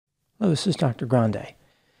Hello, this is Dr. Grande.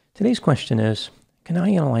 Today's question is, can I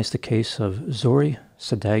analyze the case of Zohreh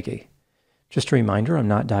Sadeghi? Just a reminder, I'm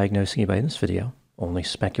not diagnosing anybody in this video, only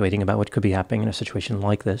speculating about what could be happening in a situation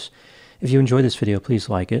like this. If you enjoyed this video, please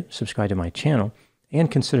like it, subscribe to my channel, and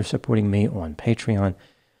consider supporting me on Patreon.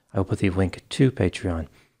 I will put the link to Patreon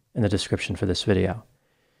in the description for this video.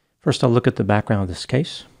 First, I'll look at the background of this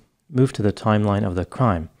case, move to the timeline of the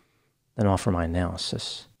crime, then offer my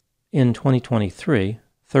analysis. In 2023,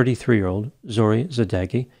 33-year-old Zohreh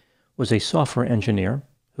Sadeghi was a software engineer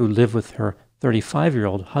who lived with her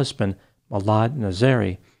 35-year-old husband, Malad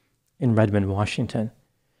Nazari, in Redmond, Washington.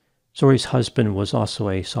 Zohreh's husband was also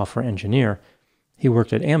a software engineer. He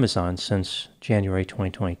worked at Amazon since January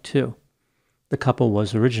 2022. The couple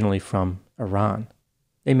was originally from Iran.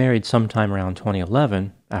 They married sometime around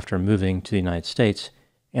 2011 after moving to the United States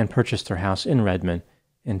and purchased their house in Redmond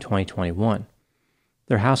in 2021.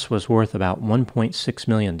 Their house was worth about $1.6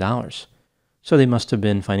 million, so they must have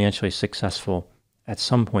been financially successful at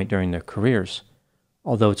some point during their careers,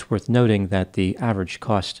 although it's worth noting that the average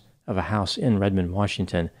cost of a house in Redmond,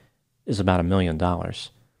 Washington is about $1 million.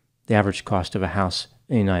 The average cost of a house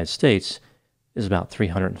in the United States is about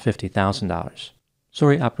 $350,000.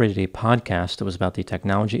 Zohreh operated a podcast that was about the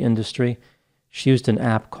technology industry. She used an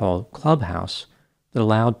app called Clubhouse that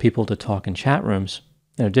allowed people to talk in chat rooms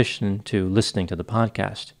in addition to listening to the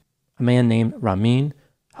podcast. A man named Ramin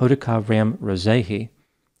Rezahi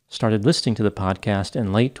started listening to the podcast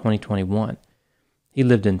in late 2021. He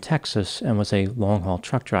lived in Texas and was a long-haul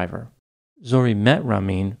truck driver. Zohreh met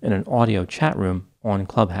Ramin in an audio chat room on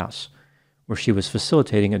Clubhouse, where she was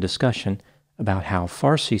facilitating a discussion about how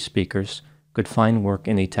Farsi speakers could find work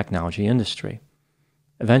in the technology industry.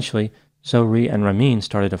 Eventually, Zohreh and Ramin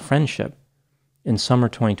started a friendship. In summer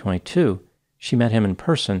 2022, she met him in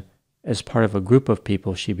person as part of a group of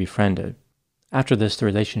people she befriended. After this, the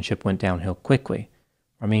relationship went downhill quickly.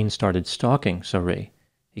 Ramin started stalking Zohreh.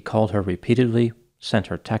 He called her repeatedly, sent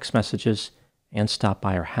her text messages, and stopped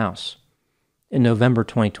by her house. In November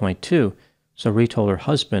 2022, Zohreh told her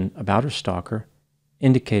husband about her stalker,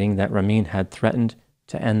 indicating that Ramin had threatened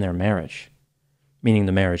to end their marriage, meaning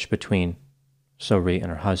the marriage between Zohreh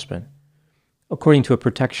and her husband. According to a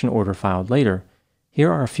protection order filed later, here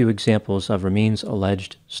are a few examples of Ramin's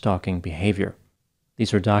alleged stalking behavior.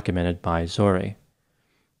 These are documented by Zohreh.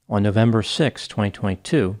 On November 6,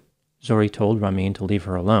 2022, Zohreh told Ramin to leave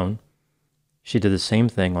her alone. She did the same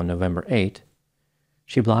thing on November 8.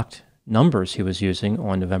 She blocked numbers he was using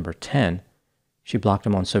on November 10. She blocked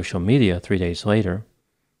him on social media 3 days later.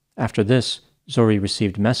 After this, Zohreh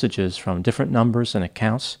received messages from different numbers and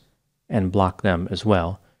accounts and blocked them as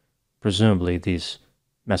well. Presumably, these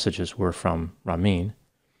messages were from Ramin.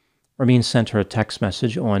 Ramin sent her a text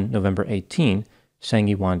message on November 18 saying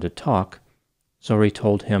he wanted to talk. Zohreh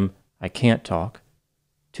told him, "I can't talk."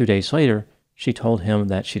 2 days later, she told him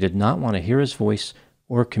that she did not want to hear his voice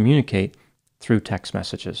or communicate through text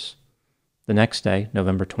messages. The next day,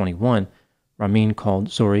 November 21, Ramin called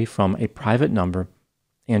Zohreh from a private number,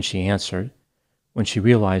 and she answered. When she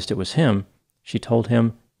realized it was him, she told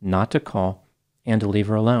him not to call and to leave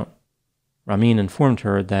her alone. Ramin informed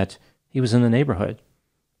her that he was in the neighborhood.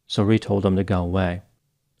 Zohreh told him to go away.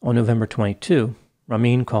 On November 22,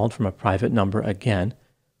 Ramin called from a private number again.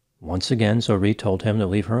 Once again, Zohreh told him to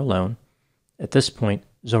leave her alone. At this point,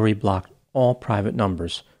 Zohreh blocked all private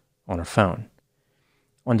numbers on her phone.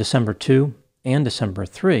 On December 2 and December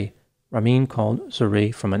 3, Ramin called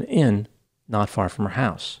Zohreh from an inn not far from her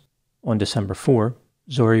house. On December 4,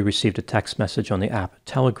 Zohreh received a text message on the app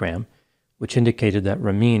Telegram, which indicated that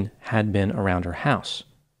Ramin had been around her house.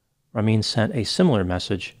 Ramin sent a similar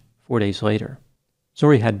message 4 days later.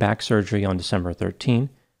 Zohreh had back surgery on December 13,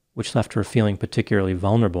 which left her feeling particularly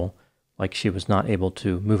vulnerable, like she was not able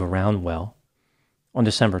to move around well. On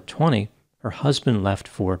December 20, her husband left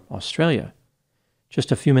for Australia.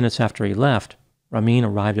 Just a few minutes after he left, Ramin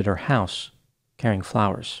arrived at her house carrying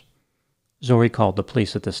flowers. Zohreh called the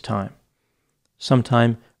police at this time.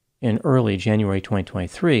 Sometime in early January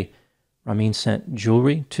 2023, Ramin sent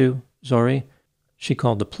jewelry to Zohreh. She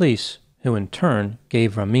called the police, who in turn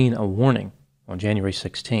gave Ramin a warning on January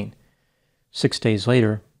 16. 6 days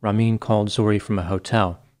later, Ramin called Zohreh from a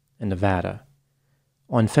hotel in Nevada.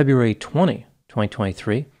 On February 20,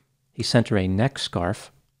 2023, he sent her a neck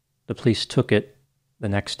scarf. The police took it the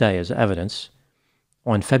next day as evidence.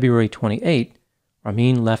 On February 28,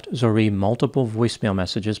 Ramin left Zohreh multiple voicemail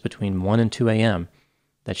messages between 1 and 2 a.m.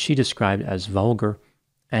 that she described as vulgar,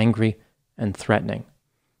 angry, and threatening.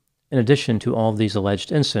 In addition to all of these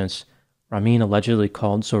alleged incidents, Ramin allegedly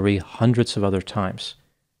called Zohreh hundreds of other times.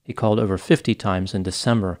 He called over 50 times in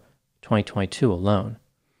December 2022 alone.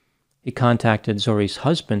 He contacted Zohreh's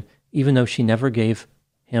husband even though she never gave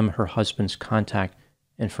him her husband's contact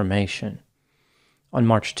information. On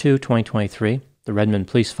March 2, 2023, the Redmond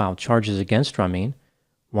police filed charges against Ramin,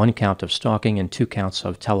 1 count of stalking and 2 counts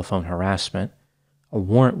of telephone harassment. A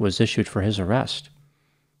warrant was issued for his arrest.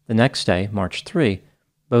 The next day, March 3,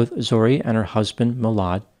 both Zohreh and her husband,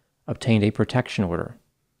 Milad, obtained a protection order.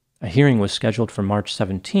 A hearing was scheduled for March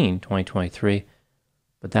 17, 2023,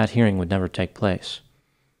 but that hearing would never take place.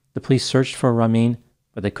 The police searched for Ramin,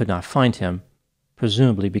 but they could not find him,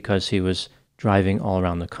 presumably because he was driving all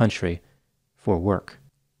around the country for work.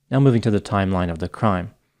 Now moving to the timeline of the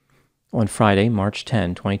crime. On Friday, March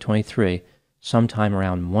 10, 2023, sometime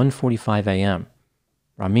around 1:45 a.m.,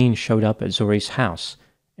 Ramin showed up at Zohreh's house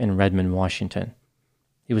in Redmond, Washington.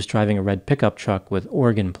 He was driving a red pickup truck with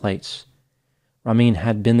Oregon plates. Ramin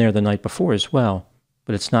had been there the night before as well,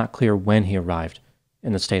 but it's not clear when he arrived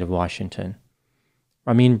in the state of Washington.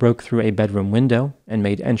 Ramin broke through a bedroom window and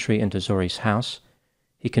made entry into Zohreh's house.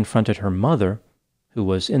 He confronted her mother, who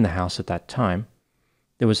was in the house at that time.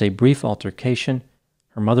 There was a brief altercation.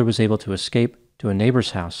 Her mother was able to escape to a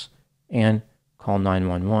neighbor's house and call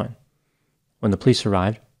 911. When the police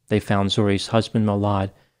arrived, they found Zohreh's husband,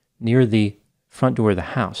 Milad, near the front door of the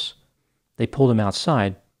house. They pulled him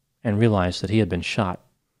outside and realized that he had been shot.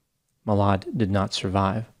 Milad did not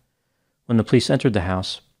survive. When the police entered the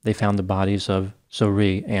house, they found the bodies of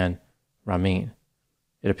Zohreh and Ramin.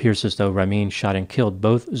 It appears as though Ramin shot and killed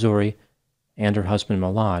both Zohreh and her husband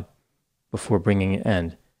Milad before bringing an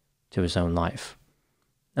end to his own life.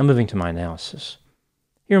 Now moving to my analysis.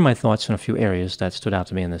 Here are my thoughts on a few areas that stood out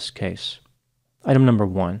to me in this case. Item number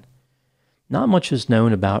 1. Not much is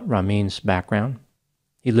known about Ramin's background.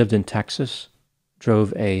 He lived in Texas,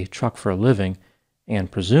 drove a truck for a living,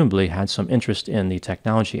 and presumably had some interest in the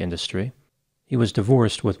technology industry. He was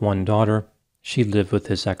divorced with 1 daughter. She lived with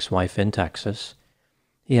his ex-wife in Texas.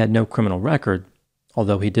 He had no criminal record,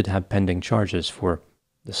 although he did have pending charges for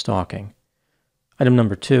the stalking. Item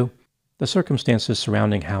number 2. The circumstances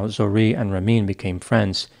surrounding how Zohreh and Ramin became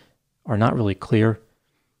friends are not really clear.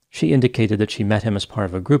 She indicated that she met him as part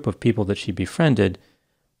of a group of people that she befriended,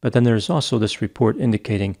 but then there is also this report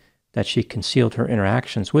indicating that she concealed her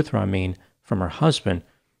interactions with Ramin from her husband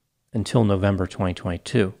until November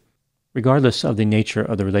 2022. Regardless of the nature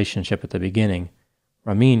of the relationship at the beginning,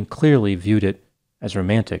 Ramin clearly viewed it as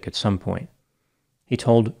romantic at some point. He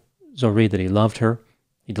told Zohreh that he loved her.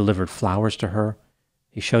 He delivered flowers to her.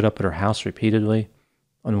 He showed up at her house repeatedly.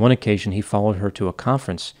 On one occasion, he followed her to a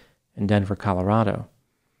conference in Denver, Colorado.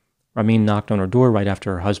 Ramin knocked on her door right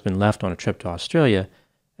after her husband left on a trip to Australia,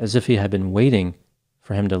 as if he had been waiting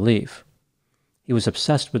for him to leave. He was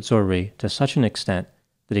obsessed with Zohreh to such an extent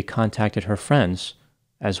that he contacted her friends,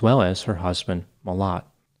 as well as her husband, Milad.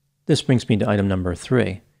 This brings me to item number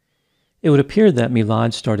 3. It would appear that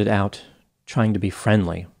Milad started out trying to be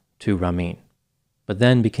friendly to Ramin, but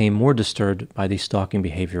then became more disturbed by the stalking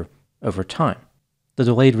behavior over time. The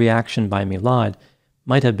delayed reaction by Milad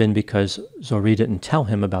might have been because Zohreh didn't tell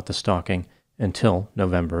him about the stalking until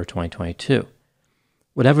November 2022.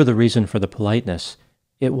 Whatever the reason for the politeness,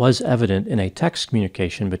 it was evident in a text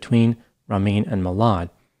communication between Ramin and Milad,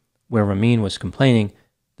 where Ramin was complaining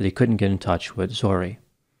that he couldn't get in touch with Zohreh.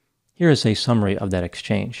 Here is a summary of that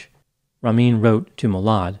exchange. Ramin wrote to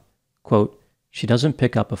Milad, quote, "She doesn't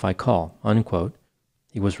pick up if I call," unquote.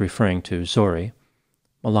 He was referring to Zohreh.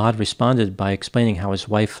 Milad responded by explaining how his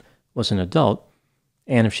wife was an adult,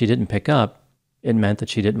 and if she didn't pick up, it meant that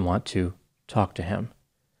she didn't want to talk to him.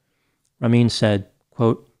 Ramin said,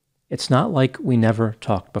 quote, "It's not like we never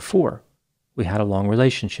talked before. We had a long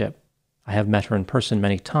relationship. I have met her in person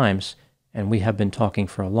many times, and we have been talking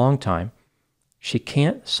for a long time. She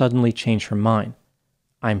can't suddenly change her mind.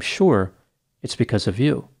 I'm sure it's because of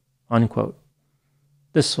you," unquote.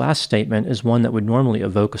 This last statement is one that would normally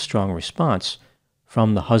evoke a strong response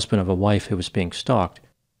from the husband of a wife who was being stalked,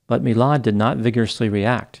 but Milad did not vigorously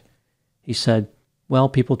react. He said, "Well,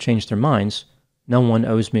 people change their minds. No one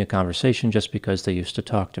owes me a conversation just because they used to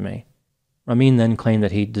talk to me." Ramin then claimed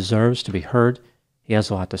that he deserves to be heard. He has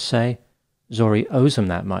a lot to say. Zohreh owes him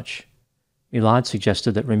that much. Milad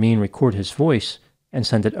suggested that Ramin record his voice and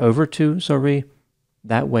send it over to Zohreh.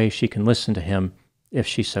 That way she can listen to him if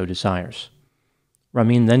she so desires.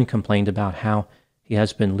 Ramin then complained about how he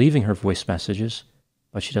has been leaving her voice messages,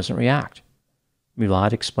 but she doesn't react.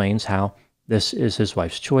 Milad explains how this is his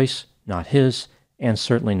wife's choice, not his, and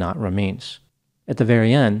certainly not Ramin's. At the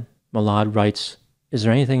very end, Milad writes, "Is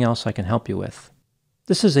there anything else I can help you with?"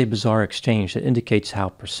 This is a bizarre exchange that indicates how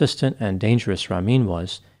persistent and dangerous Ramin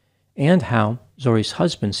was, and how Zohreh's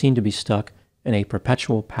husband seemed to be stuck in a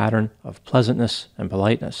perpetual pattern of pleasantness and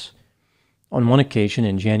politeness. On one occasion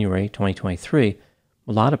in January 2023,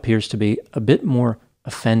 Malad appears to be a bit more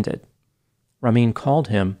offended. Ramin called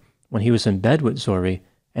him when he was in bed with Zohreh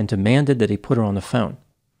and demanded that he put her on the phone.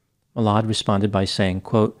 Malad responded by saying,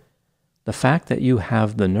 quote, "The fact that you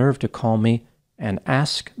have the nerve to call me and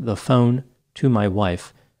ask the phone to my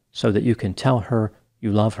wife so that you can tell her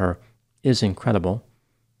you love her is incredible.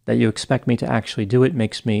 That you expect me to actually do it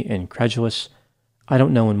makes me incredulous. I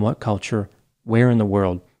don't know in what culture, where in the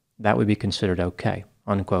world that would be considered okay,"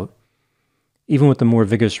 unquote. Even with the more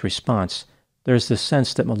vigorous response, there is this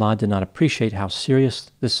sense that Malad did not appreciate how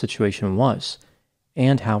serious this situation was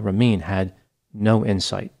and how Ramin had no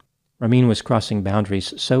insight. Ramin was crossing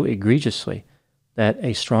boundaries so egregiously that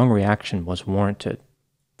a strong reaction was warranted.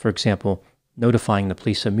 For example, notifying the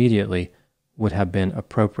police immediately would have been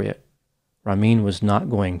appropriate. Ramin was not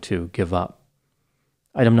going to give up.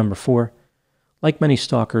 Item number 4. Like many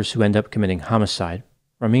stalkers who end up committing homicide,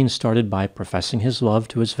 Ramin started by professing his love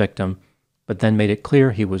to his victim, but then made it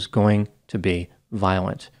clear he was going to be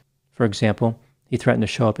violent. For example, he threatened to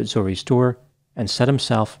show up at Zohreh's door and set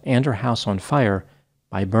himself and her house on fire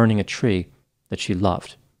by burning a tree that she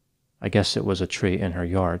loved. I guess it was a tree in her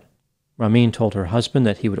yard. Ramin told her husband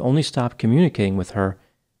that he would only stop communicating with her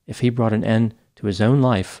if he brought an end to his own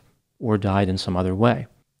life or died in some other way.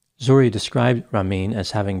 Zohreh described Ramin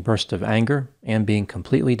as having bursts of anger and being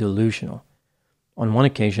completely delusional. On one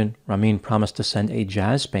occasion, Ramin promised to send a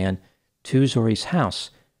jazz band to Zohreh's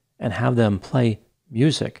house and have them play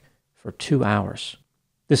music for 2 hours.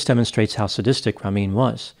 This demonstrates how sadistic Ramin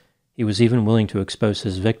was. He was even willing to expose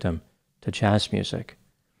his victim to jazz music.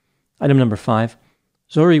 Item number 5.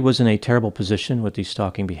 Zohreh was in a terrible position with the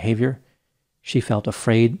stalking behavior. She felt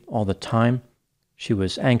afraid all the time. She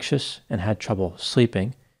was anxious and had trouble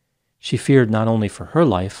sleeping. She feared not only for her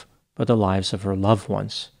life, but the lives of her loved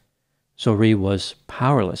ones. Zohreh was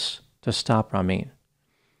powerless to stop Ramin.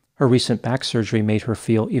 Her recent back surgery made her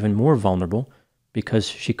feel even more vulnerable because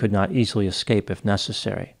she could not easily escape if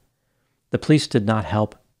necessary. The police did not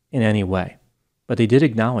help in any way, but they did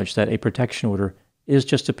acknowledge that a protection order is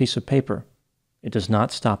just a piece of paper. It does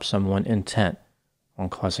not stop someone intent on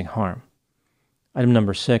causing harm. Item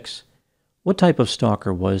number 6. What type of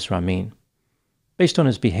stalker was Ramin? Based on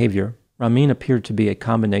his behavior, Ramin appeared to be a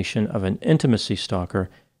combination of an intimacy stalker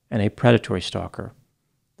and a predatory stalker.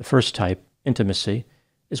 The first type, intimacy,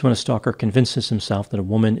 is when a stalker convinces himself that a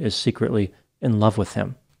woman is secretly in love with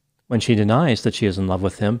him. When she denies that she is in love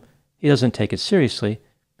with him, he doesn't take it seriously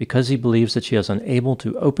because he believes that she is unable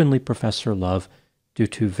to openly profess her love due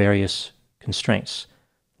to various constraints,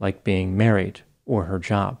 like being married or her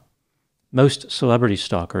job. Most celebrity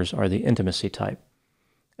stalkers are the intimacy type.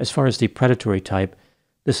 As far as the predatory type,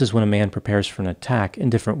 this is when a man prepares for an attack in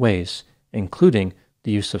different ways, including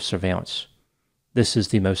the use of surveillance. This is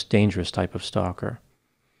the most dangerous type of stalker.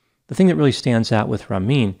 The thing that really stands out with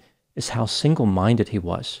Ramin is how single-minded he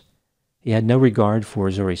was. He had no regard for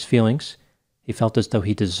Zohreh's feelings. He felt as though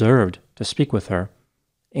he deserved to speak with her,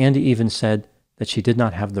 and he even said that she did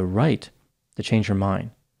not have the right to change her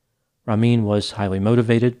mind. Ramin was highly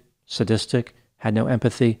motivated, sadistic, had no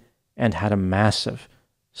empathy, and had a massive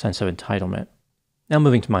sense of entitlement. Now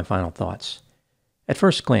moving to my final thoughts. At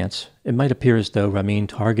first glance, it might appear as though Ramin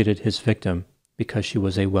targeted his victim because she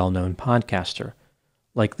was a well-known podcaster,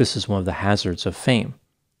 like this is one of the hazards of fame.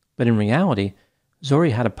 But in reality,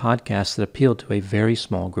 Zohreh had a podcast that appealed to a very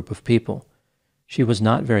small group of people. She was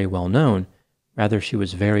not very well known, rather she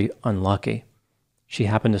was very unlucky. She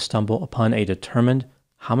happened to stumble upon a determined,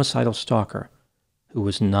 homicidal stalker who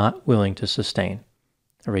was not willing to sustain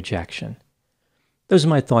a rejection. Those are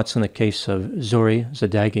my thoughts on the case of Zohreh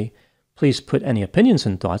Sadeghi. Please put any opinions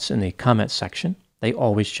and thoughts in the comments section. They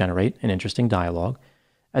always generate an interesting dialogue.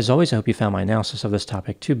 As always, I hope you found my analysis of this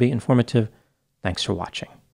topic to be informative. Thanks for watching.